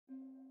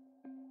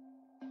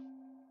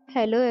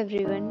Hello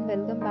everyone,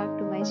 welcome back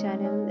to my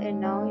channel and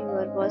now you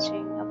are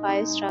watching a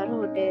 5-star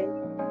hotel.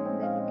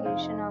 The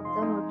location of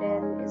the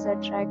hotel is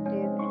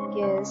attractive and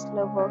guests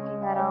love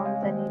walking around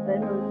the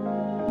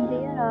neighborhood.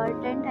 There are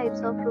 10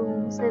 types of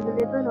rooms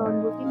available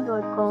on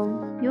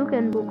booking.com. You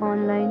can book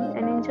online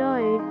and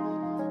enjoy it.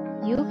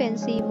 You can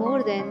see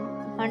more than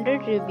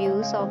 100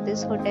 reviews of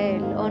this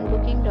hotel on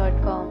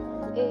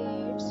booking.com.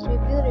 Its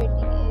review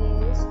rating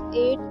is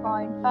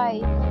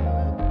 8.5,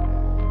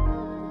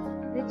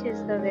 which is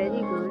the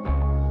very good.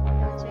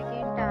 The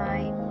check-in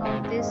time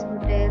of this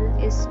hotel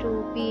is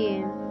 2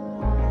 p.m.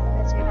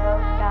 The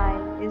check-out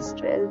time is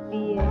 12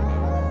 p.m.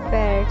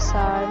 Pets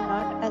are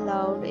not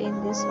allowed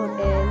in this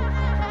hotel.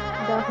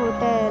 The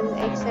hotel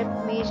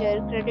accepts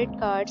major credit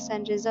cards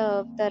and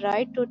reserves the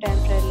right to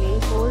temporarily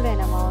hold an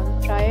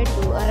amount prior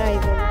to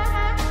arrival.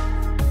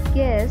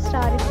 Guests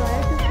are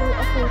required to show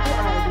a photo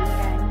ID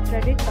and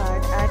credit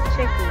card at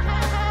check-in.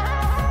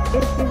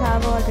 If you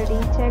have already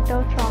checked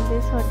out from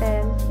this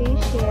hotel,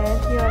 please share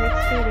your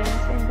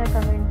experience in the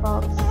comment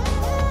box.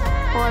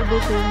 For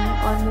booking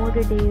or more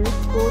details,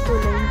 go to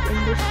link in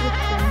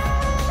description.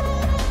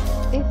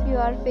 If you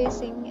are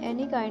facing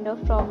any kind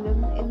of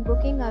problem in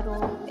booking a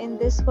room in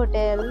this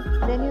hotel,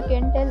 then you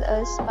can tell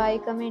us by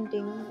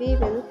commenting. We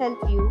will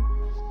help you.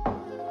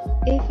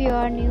 If you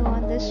are new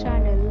on this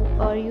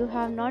channel or you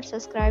have not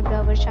subscribed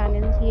our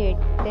channel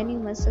yet, then you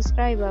must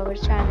subscribe our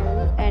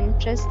channel and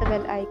press the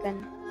bell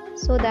icon,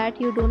 so that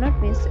you do not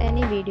miss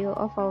any video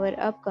of our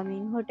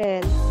upcoming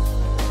hotel.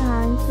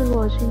 Thanks for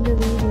watching the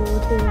video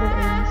till the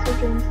end. So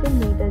friends, will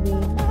meet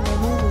again in a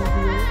new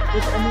video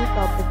with a new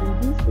property.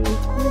 Be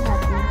safe, be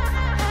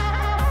happy.